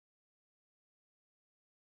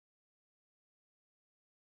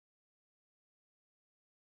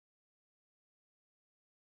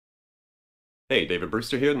Hey, David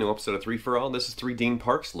Brewster here, new episode of 3 for All. This is 3 Dean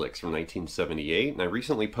Parks licks from 1978, and I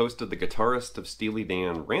recently posted the guitarist of Steely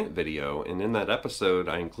Dan rant video, and in that episode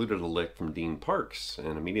I included a lick from Dean Parks,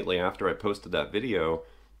 and immediately after I posted that video,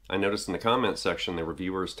 I noticed in the comments section there were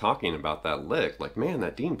viewers talking about that lick, like, man,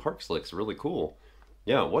 that Dean Parks lick's really cool.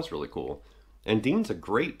 Yeah, it was really cool. And Dean's a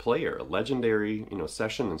great player, a legendary,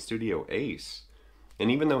 session and studio ace. And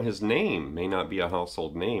even though his name may not be a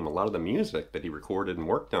household name, a lot of the music that he recorded and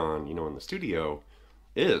worked on, in the studio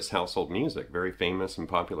is household music, very famous and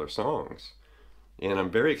popular songs. And I'm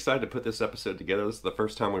very excited to put this episode together. This is the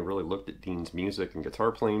first time we really looked at Dean's music and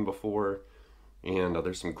guitar playing before. And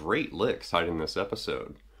there's some great licks hiding in this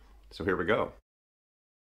episode. So here we go.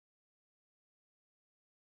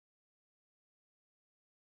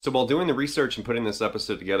 So while doing the research and putting this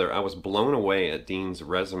episode together, I was blown away at Dean's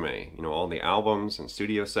resume. All the albums and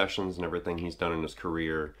studio sessions and everything he's done in his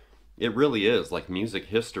career. It really is like music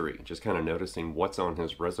history, just kind of noticing what's on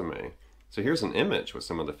his resume. So here's an image with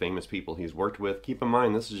some of the famous people he's worked with. Keep in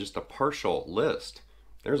mind, this is just a partial list.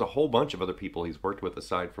 There's a whole bunch of other people he's worked with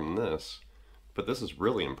aside from this, but this is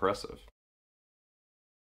really impressive.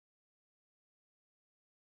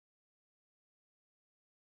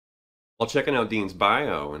 While checking out Dean's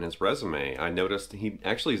bio and his resume, I noticed he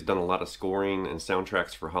actually has done a lot of scoring and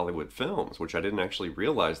soundtracks for Hollywood films, which I didn't actually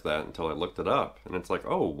realize that until I looked it up. And it's like,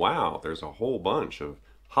 oh wow, there's a whole bunch of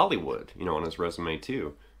Hollywood, on his resume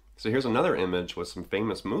too. So here's another image with some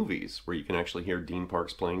famous movies where you can actually hear Dean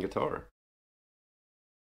Parks playing guitar.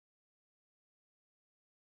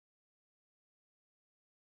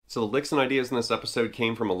 So the licks and ideas in this episode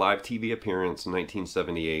came from a live TV appearance in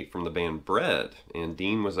 1978 from the band Bread, and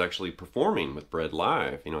Dean was actually performing with Bread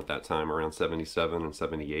live, at that time around 77 and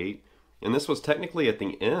 78. And this was technically at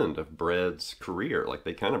the end of Bread's career, like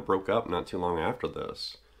they kind of broke up not too long after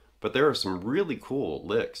this. But there are some really cool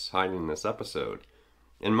licks hiding in this episode.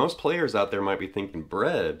 And most players out there might be thinking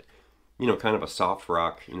Bread, kind of a soft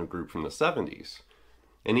rock, group from the 70s.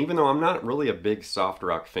 And even though I'm not really a big soft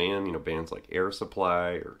rock fan, bands like Air Supply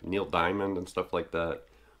or Neil Diamond and stuff like that,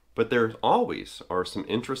 but there always are some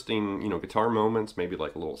interesting, guitar moments, maybe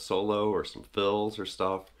like a little solo or some fills or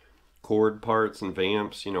stuff, chord parts and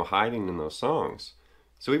vamps, hiding in those songs.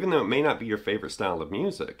 So even though it may not be your favorite style of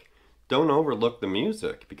music, don't overlook the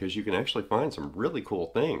music because you can actually find some really cool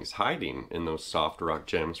things hiding in those soft rock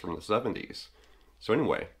gems from the 70s. So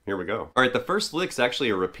anyway, here we go. Alright, the first lick's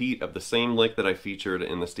actually a repeat of the same lick that I featured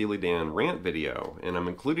in the Steely Dan rant video, and I'm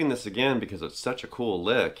including this again because it's such a cool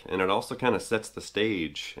lick, and it also kind of sets the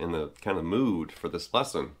stage and the kind of mood for this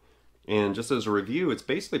lesson. And just as a review, it's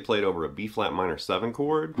basically played over a B-flat minor 7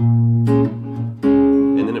 chord,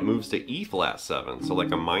 and then it moves to E-flat 7, so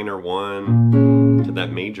like a minor 1 to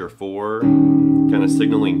that major 4, kind of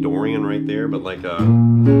signaling Dorian right there, but like a...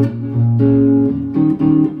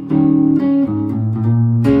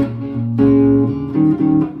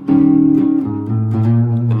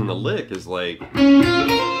 is like one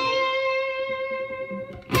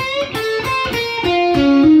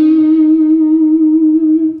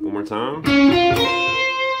more time.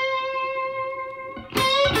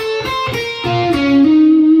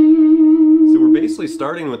 So we're basically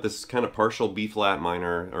starting with this kind of partial B-flat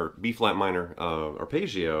minor or B-flat minor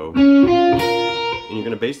arpeggio, and you're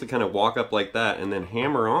going to basically kind of walk up like that and then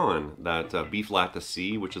hammer on that B-flat to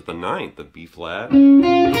C, which is the 9th of B-flat,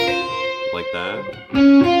 like that.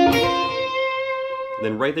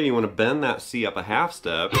 Then right there you want to bend that C up a half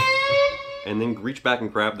step and then reach back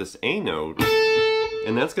and grab this A note,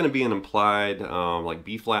 and that's going to be an implied like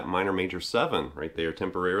B-flat minor major 7 right there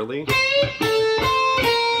temporarily. So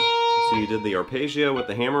you did the arpeggio with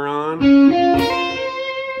the hammer on,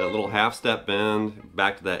 that little half step bend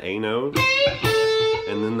back to that A note,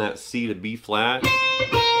 and then that C to B-flat.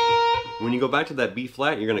 When you go back to that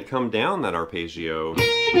B-flat, you're going to come down that arpeggio.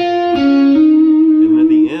 And then at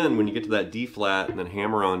the end, when you get to that D-flat, and then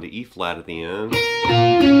hammer on to E-flat at the end,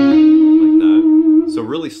 like that. So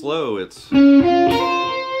really slow, it's... like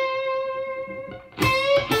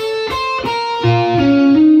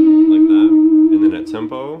that. And then at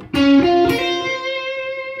tempo.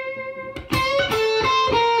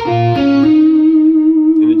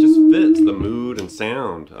 And it just fits the mood and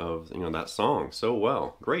sound of, that song so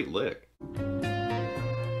well. Great lick.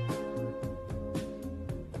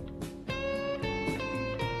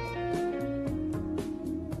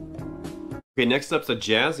 Okay, next up's a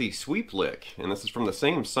Jazzy sweep lick, and this is from the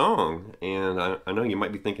same song, and I know you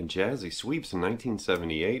might be thinking Jazzy sweeps in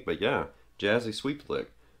 1978, but yeah, Jazzy sweep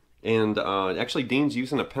lick. And actually Dean's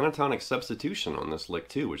using a pentatonic substitution on this lick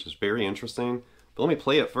too, which is very interesting. But let me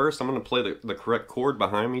play it first. I'm going to play the correct chord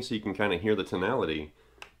behind me so you can kind of hear the tonality.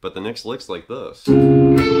 but the next lick's like this.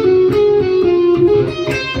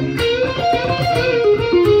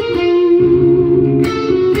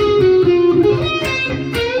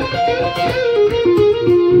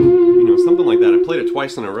 Something like that. I played it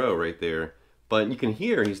twice in a row right there, but you can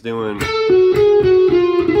hear he's doing, that's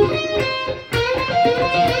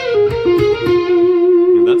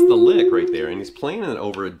the lick right there, and he's playing it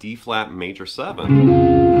over a D flat major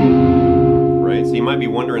 7, right? So you might be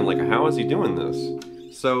wondering, like, how is he doing this?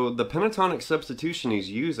 So the pentatonic substitution he's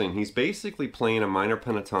using, he's basically playing a minor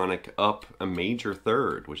pentatonic up a major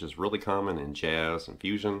 3rd, which is really common in jazz and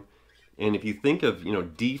fusion. And if you think of, you know,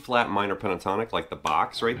 D flat minor pentatonic, like the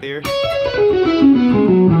box right there.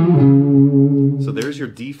 So there's your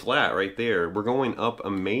D flat right there. We're going up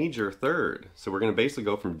a major 3rd. So we're going to basically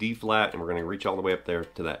go from D flat and we're going to reach all the way up there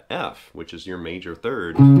to that F, which is your major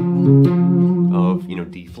 3rd of, you know,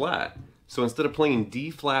 D flat. So instead of playing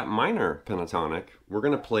D flat minor pentatonic, we're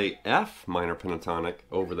going to play F minor pentatonic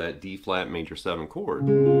over that D flat major 7 chord.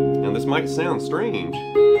 Now this might sound strange.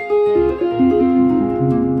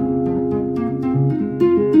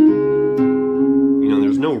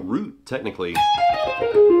 No root technically. You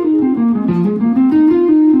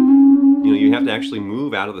know, you have to actually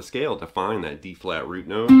move out of the scale to find that D flat root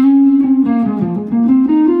note,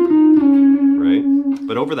 right?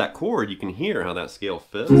 But over that chord you can hear how that scale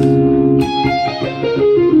fits, right?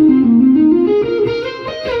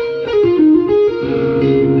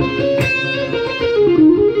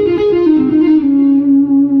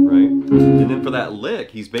 And then for that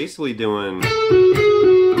lick he's basically doing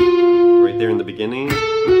right there in the beginning,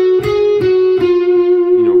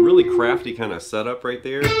 you know, really crafty kind of setup right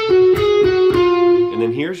there. And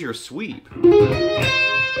then here's your sweep.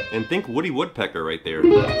 And think Woody Woodpecker right there.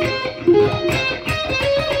 Right?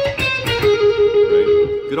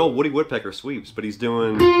 Good old Woody Woodpecker sweeps, but he's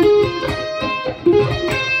doing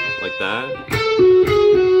like that.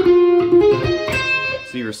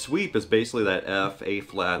 So your sweep is basically that F, A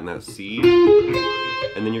flat, and that C.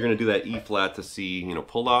 And then you're going to do that E flat to C, you know,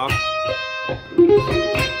 pull off.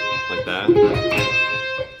 Like that.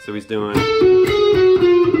 So he's doing.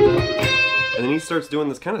 And then he starts doing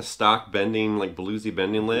this kind of stock bending, like bluesy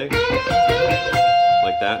bending lick.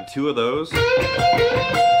 Like that. 2 of those.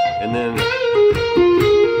 And then.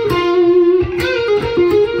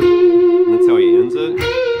 And that's how he ends it.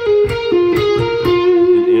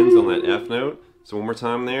 And ends on that F note. So one more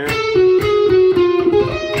time there.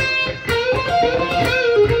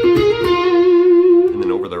 And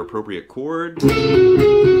then over the appropriate chord.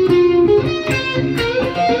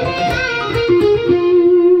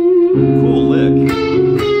 Cool lick.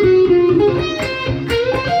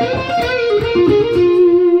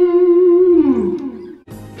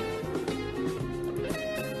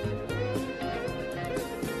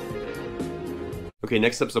 Okay,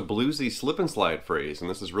 next up's a bluesy slip and slide phrase, and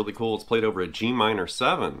this is really cool. It's played over a G minor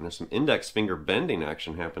 7. There's some index finger bending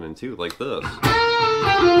action happening too, like this.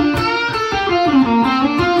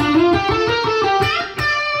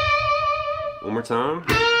 One more time.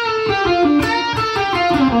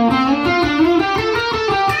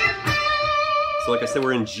 So like I said,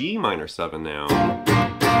 we're in G minor 7 now.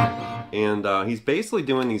 And he's basically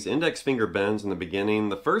doing these index finger bends in the beginning.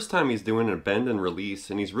 The first time he's doing a bend and release,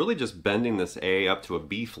 and he's really just bending this A up to a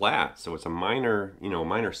B flat. So it's a minor, you know,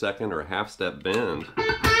 minor 2nd or a half step bend. Like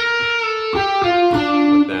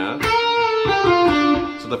that.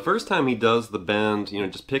 So the first time he does the bend, you know,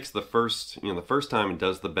 just picks the first, you know, the first time he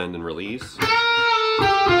does the bend and release.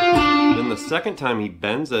 Then the second time he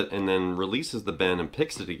bends it and then releases the bend and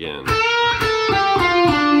picks it again. Like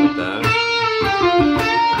that.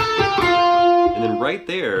 And then right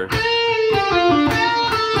there,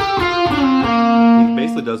 he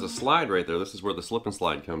basically does a slide right there. This is where the slip and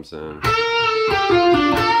slide comes in.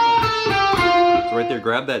 So right there,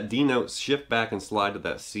 grab that D note, shift back and slide to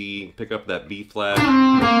that C, pick up that B flat,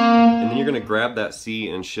 and then you're going to grab that C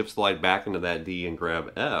and shift slide back into that D and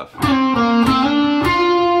grab F. Like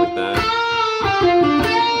that.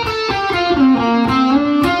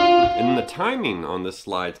 And then the timing on this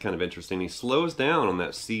slide is kind of interesting. He slows down on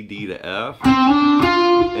that C, D to F,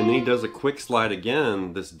 and then he does a quick slide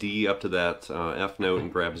again, this D up to that F note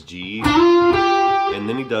and grabs G, and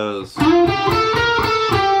then he does,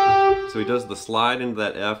 so he does the slide into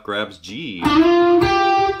that F, grabs G,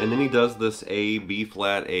 and then he does this A, B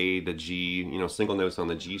flat, A to G, you know, single notes on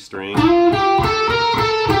the G string.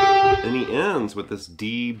 And he ends with this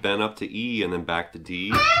D bent up to E and then back to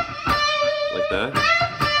D, like that.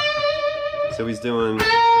 So he's doing, you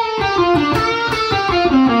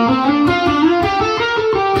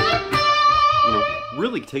know,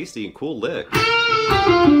 really tasty and cool lick.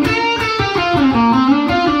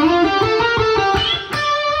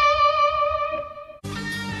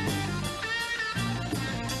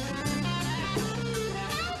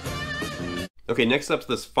 Okay, next up's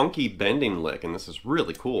this funky bending lick, and this is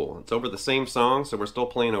really cool. It's over the same song, so we're still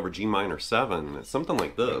playing over G minor 7. It's something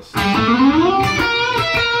like this.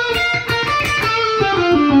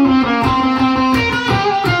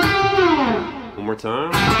 One more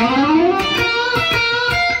time.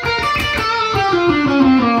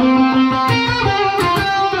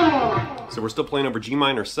 So we're still playing over G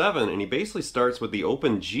minor 7, and he basically starts with the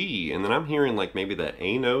open G, and then I'm hearing like maybe that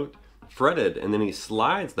A note fretted, and then he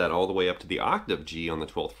slides that all the way up to the octave G on the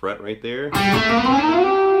 12th fret right there.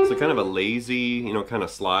 So kind of a lazy, you know, kind of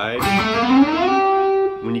slide.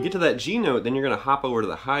 When you get to that G note, then you're going to hop over to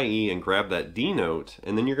the high E and grab that D note,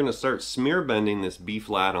 and then you're going to start smear bending this B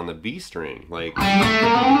flat on the B string, like,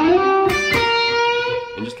 and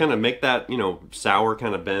just kind of make that, you know, sour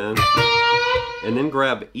kind of bend. And then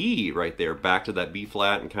grab E right there, back to that B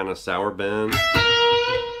flat and kind of sour bend.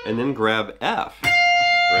 And then grab F.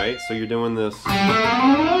 Right? So you're doing this, and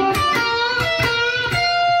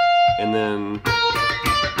then,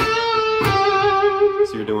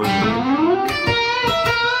 so you're doing,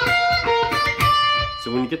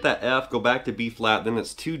 so when you get that F, go back to B flat, then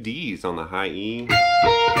it's 2 Ds on the high E,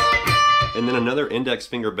 and then another index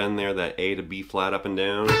finger bend there, that A to B flat up and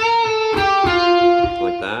down,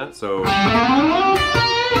 like that, so,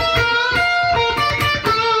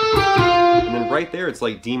 and then right there, it's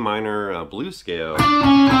like D minor blues scale. So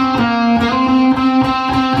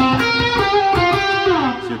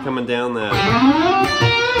you're coming down that.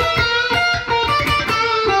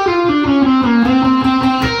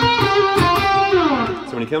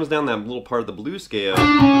 So when he comes down that little part of the blues scale,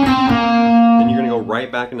 then you're going to go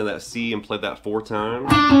right back into that C and play that 4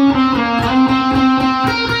 times.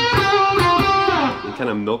 And kind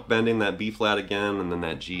of milk bending that B flat again, and then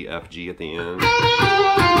that G, F, G at the end.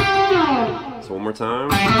 So one more time.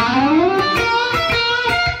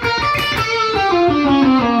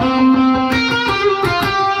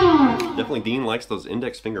 Definitely Dean likes those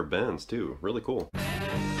index finger bends too. Really cool.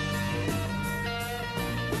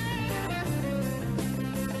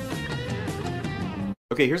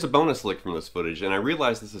 Okay, here's a bonus lick from this footage, and I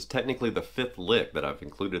realize this is technically the 5th lick that I've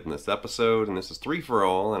included in this episode, and this is 3 for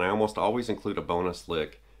all, and I almost always include a bonus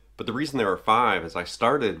lick. But the reason there are 5 is I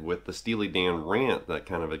started with the Steely Dan Rant, that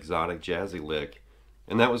kind of exotic jazzy lick,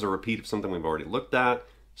 and that was a repeat of something we've already looked at,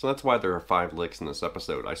 so that's why there are 5 licks in this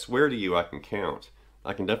episode. I swear to you I can count.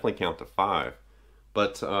 I can definitely count to 5.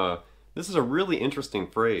 But this is a really interesting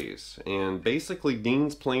phrase, and basically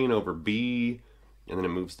Dean's playing over B, and then it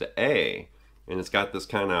moves to A, and it's got this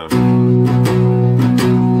kind of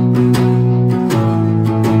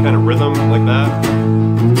rhythm like that.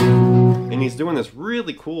 And he's doing this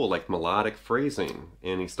really cool, like, melodic phrasing.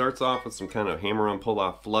 And he starts off with some kind of hammer-on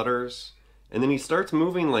pull-off flutters. And then he starts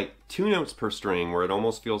moving like 2 notes per string, where it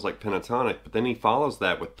almost feels like pentatonic. But then he follows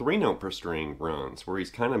that with 3 note per string runs, where he's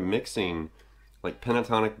kind of mixing like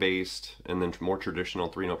pentatonic-based and then more traditional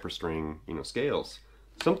 3 note per string, you know, scales.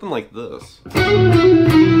 Something like this.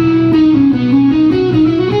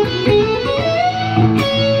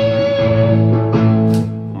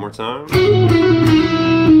 One more time.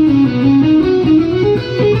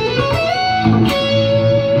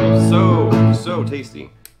 So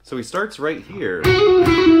tasty. So he starts right here.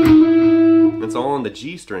 It's all on the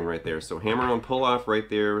G string right there. So hammer on pull off right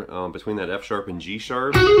there between that F sharp and G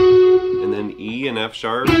sharp. And then E and F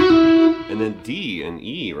sharp. And then D and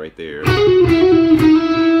E right there.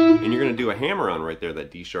 And you're going to do a hammer on right there,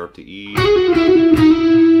 that D sharp to E.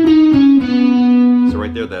 So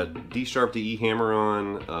right there, that D sharp to E hammer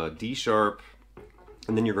on, D sharp.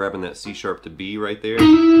 And then you're grabbing that C sharp to B right there. Right?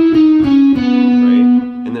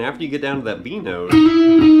 And then after you get down to that B note,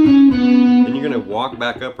 then you're going to walk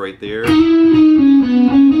back up right there. Right?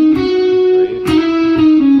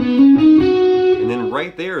 And then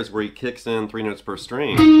right there is where he kicks in 3 notes per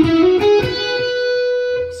string.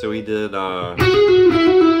 So he did, like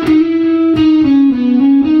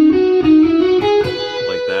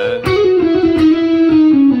that.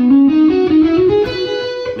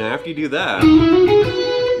 Now after you do that,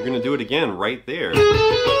 you're going to do it again right there.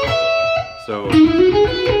 So,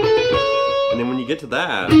 and then when you get to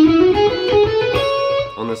that,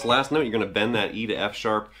 on this last note, you're going to bend that E to F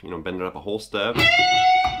sharp, you know, bend it up a whole step,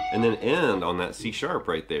 and then end on that C sharp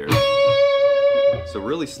right there. So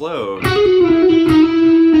really slow.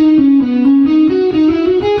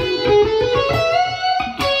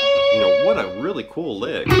 You know, what a really cool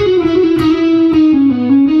lick.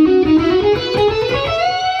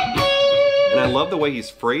 And I love the way he's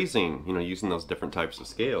phrasing, you know, using those different types of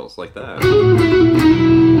scales like that.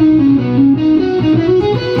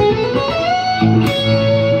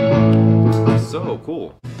 So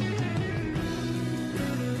cool.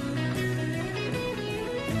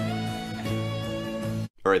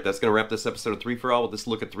 Alright, that's going to wrap this episode of 3 for All with this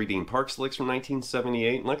look at 3 Dean Parks licks from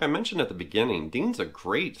 1978. And like I mentioned at the beginning, Dean's a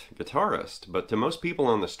great guitarist, but to most people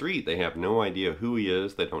on the street, they have no idea who he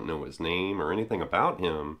is, they don't know his name or anything about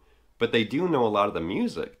him, but they do know a lot of the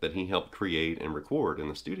music that he helped create and record in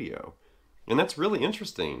the studio. And that's really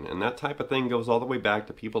interesting, and that type of thing goes all the way back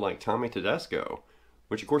to people like Tommy Tedesco,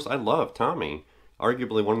 which of course I love Tommy,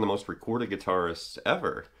 arguably one of the most recorded guitarists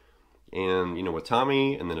ever. And, you know, with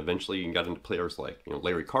Tommy, and then eventually you got into players like, you know,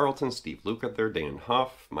 Larry Carlton, Steve Lukather, Dan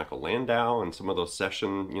Huff, Michael Landau, and some of those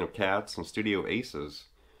session, you know, cats and studio aces.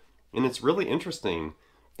 And it's really interesting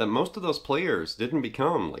that most of those players didn't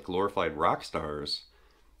become like glorified rock stars.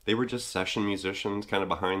 They were just session musicians kind of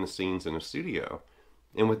behind the scenes in a studio.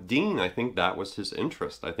 And with Dean, I think that was his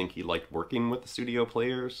interest. I think he liked working with the studio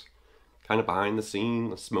players, kind of behind the scene,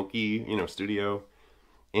 the smoky, you know, studio.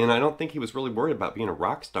 And I don't think he was really worried about being a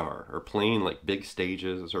rock star or playing like big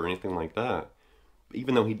stages or anything like that.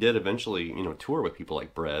 Even though he did eventually, you know, tour with people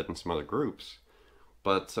like Bread and some other groups.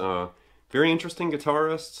 But very interesting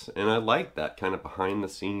guitarist, and I like that kind of behind the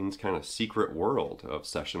scenes, kind of secret world of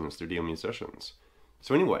session and studio musicians.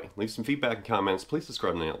 So anyway, leave some feedback and comments. Please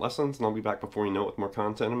subscribe to Nail Lessons, and I'll be back before you know it with more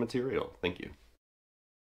content and material. Thank you.